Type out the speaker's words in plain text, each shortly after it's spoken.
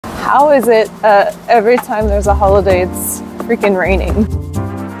How is it every time there's a holiday it's freaking raining?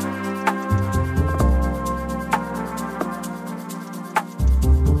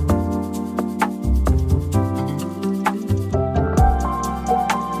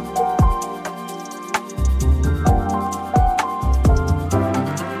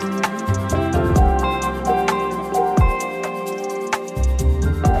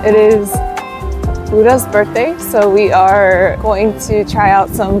 It is Buddha's birthday, so we are going to try out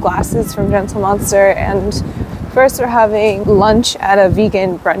some glasses from Gentle Monster, and first we're having lunch at a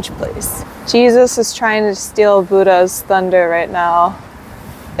vegan brunch place. Jesus is trying to steal Buddha's thunder right now.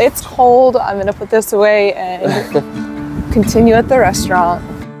 It's cold, I'm gonna put this away and continue at the restaurant.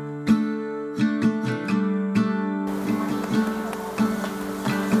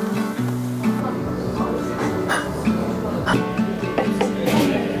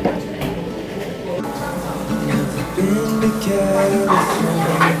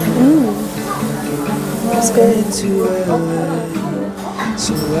 That's good. Sourdough.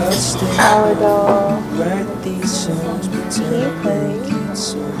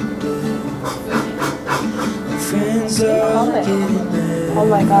 Oh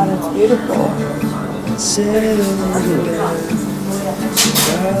my god, it's beautiful.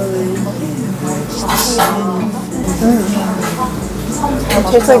 It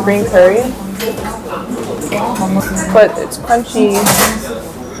tastes like green curry, but it's crunchy.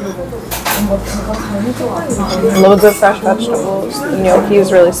 Loads of fresh vegetables. The gnocchi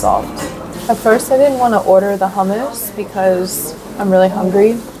is really soft. At first I didn't want to order the hummus because I'm really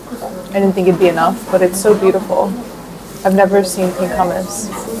hungry. I didn't think it'd be enough, but it's so beautiful. I've never seen pink hummus.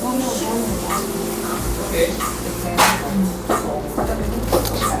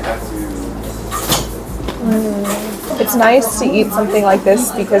 It's nice to eat something like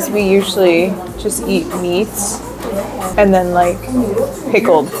this because we usually just eat meats and then like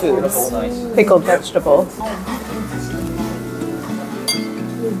pickled foods, pickled vegetables.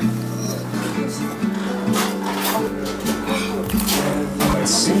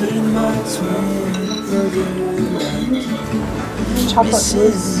 Chocolate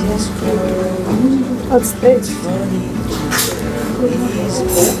mousse. Oh, it's thick.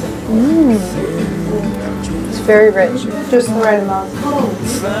 It's very rich, just the right amount.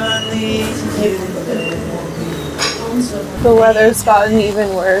 The weather's gotten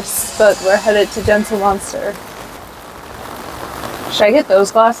even worse, but we're headed to Gentle Monster. Should I get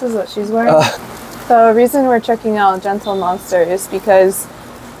those glasses that she's wearing? The reason we're checking out Gentle Monster is because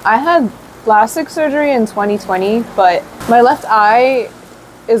I had LASEK surgery in 2020, but my left eye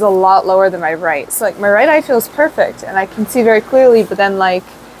is a lot lower than my right. So like my right eye feels perfect and I can see very clearly, but then like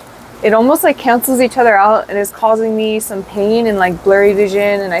it almost like cancels each other out and is causing me some pain and like blurry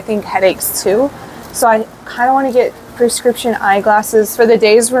vision and I think headaches too. So I kind of want to get prescription eyeglasses for the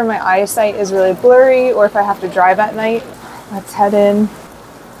days where my eyesight is really blurry or if I have to drive at night. Let's head in.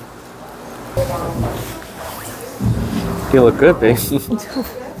 You look good, babe.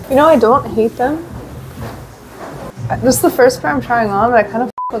 You know, I don't hate them. This is the first pair I'm trying on, but I kind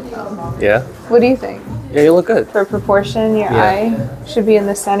of with them. Yeah? What do you think? Yeah, you look good. For proportion, your eye should be in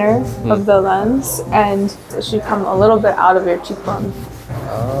the center of the lens and it should come a little bit out of your cheekbone.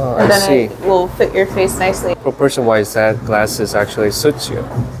 Oh, and I see. It will fit your face nicely. Proportion-wise, that glasses actually suits you.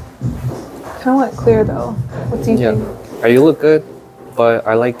 Kind of want clear though. What do you think? You look good, but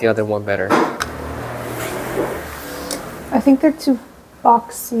I like the other one better. I think they're too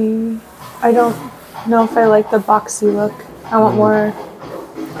boxy. I don't know if I like the boxy look. I want more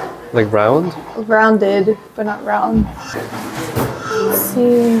like round? Rounded, but not round. Let's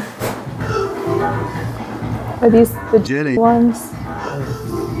see. Are these the Jenny ones?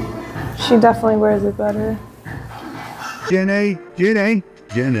 She definitely wears it better. Jenny.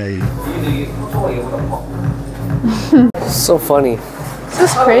 So funny. This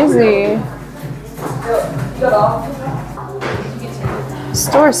is crazy. The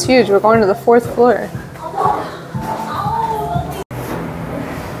store is huge. We're going to the 4th floor.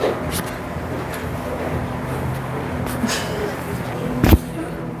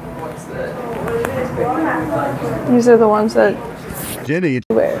 These are the ones that Jenny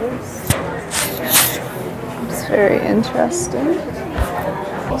wears. It's very interesting.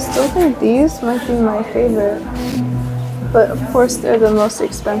 I still think these might be my favorite, but of course they're the most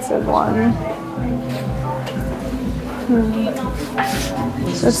expensive one.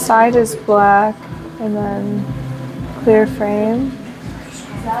 The side is black and then clear frame.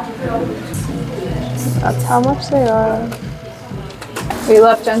 That's how much they are. We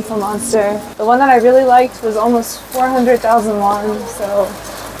left Gentle Monster. The one that I really liked was almost 400,000 won, so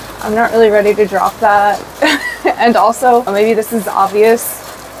I'm not really ready to drop that. And also, maybe this is obvious,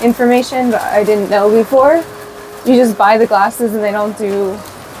 information that I didn't know before. You just buy the glasses and they don't do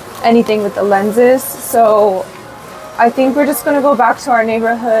anything with the lenses. So I think we're just gonna go back to our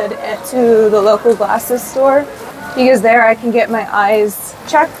neighborhood and to the local glasses store, because there I can get my eyes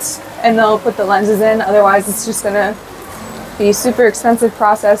checked and they'll put the lenses in. Otherwise it's just gonna be a super expensive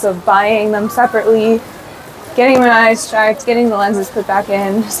process of buying them separately, getting my eyes checked, getting the lenses put back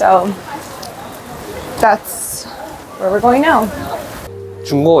in. So that's where we're going now.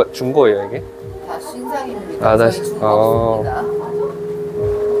 중고예요 이게? 다 신상입니다. 아, 저희 나- 중고입니다.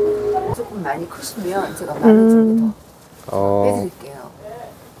 조금 많이 크시면 제가 만원 정도 더 해드릴게요.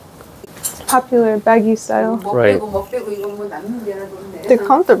 Popular baggy style. Right. 먹 빼고 이건 뭐 남는 데나 돈네. They're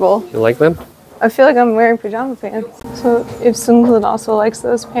comfortable. You like them? I feel like I'm wearing pajama pants. So if Sunghoon also likes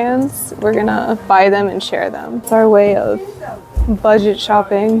those pants, we're gonna buy them and share them. It's our way of budget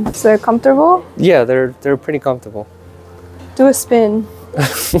shopping. So they're comfortable? Yeah, they're pretty comfortable. Do a spin.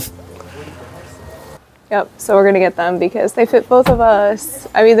 Yep, so we're gonna get them because they fit both of us.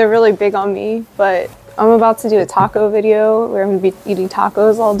 I mean, they're really big on me, but I'm about to do a taco video where I'm gonna be eating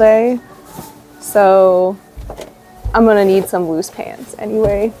tacos all day. So I'm gonna need some loose pants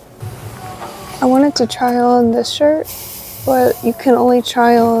anyway. I wanted to try on this shirt, but you can only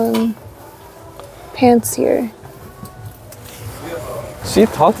try on pants here. She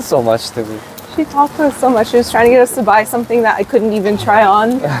talked so much to me. She talked to us so much. She was trying to get us to buy something that I couldn't even try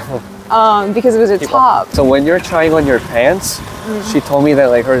on because it was a top. So when you're trying on your pants, she told me that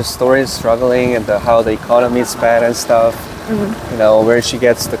like her story is struggling and how the economy is bad and stuff. You know, where she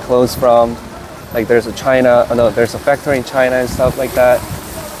gets the clothes from. Like there's a there's a factory in China and stuff like that.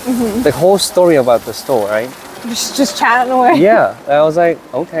 The whole story about the store, right? Just chatting away. Yeah, I was like,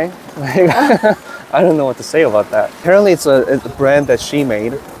 okay. I don't know what to say about that. Apparently it's a brand that she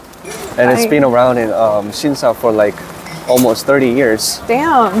made, and it's been around in Sinsa for like almost 30 years.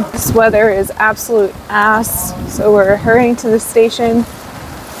 Damn, this weather is absolute ass. So we're hurrying to the station,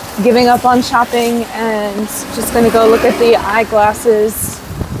 giving up on shopping, and just gonna go look at the eyeglasses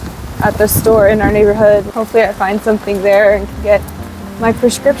at the store in our neighborhood. Hopefully I find something there and can get my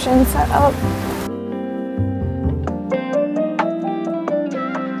prescription set up.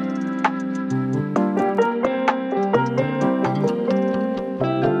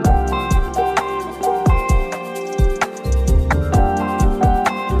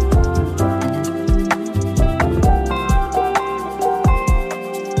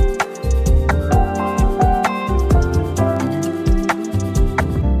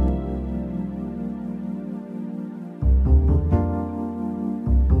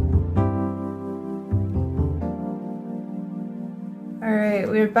 Alright,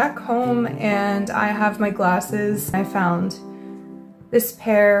 we're back home and I have my glasses. I found this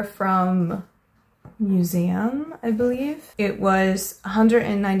pair from Museum, I believe. It was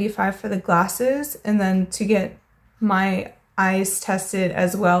 $195 for the glasses, and then to get my eyes tested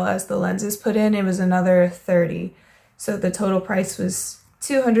as well as the lenses put in, it was another $30. So the total price was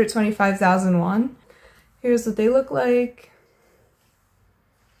 225,000 won. Here's what they look like.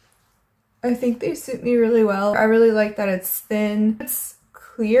 I think they suit me really well. I really like that it's thin. It's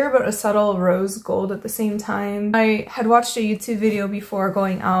clear but a subtle rose gold at the same time. I had watched a YouTube video before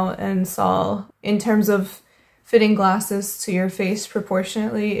going out and saw, in terms of fitting glasses to your face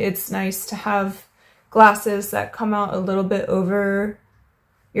proportionately, it's nice to have glasses that come out a little bit over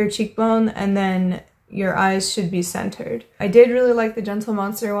your cheekbone and then your eyes should be centered. I did really like the Gentle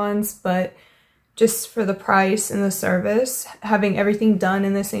Monster ones, but just for the price and the service, having everything done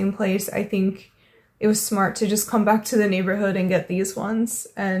in the same place, I think it was smart to just come back to the neighborhood and get these ones.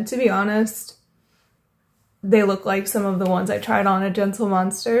 And to be honest, they look like some of the ones I tried on at Gentle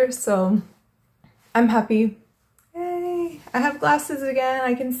Monster, so I'm happy. Yay! I have glasses again,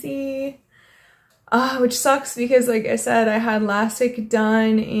 I can see. Which sucks because, like I said, I had LASEK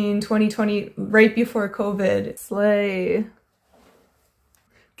done in 2020, right before COVID. Slay.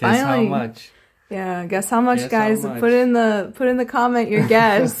 Guess Finally. how much? Yeah, guess how much, Guess guys? how much. Put in the comment your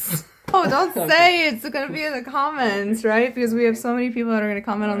guess. Oh, don't say it's gonna be in the comments, right? Because we have so many people that are gonna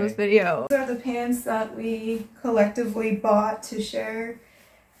comment on this video. These are the pants that we collectively bought to share.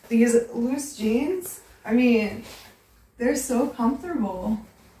 These loose jeans, I mean, they're so comfortable.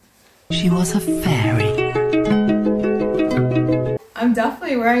 She was a fairy. I'm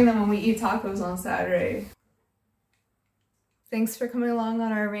definitely wearing them when we eat tacos on Saturday. Thanks for coming along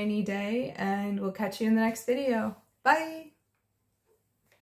on our rainy day, and we'll catch you in the next video. Bye!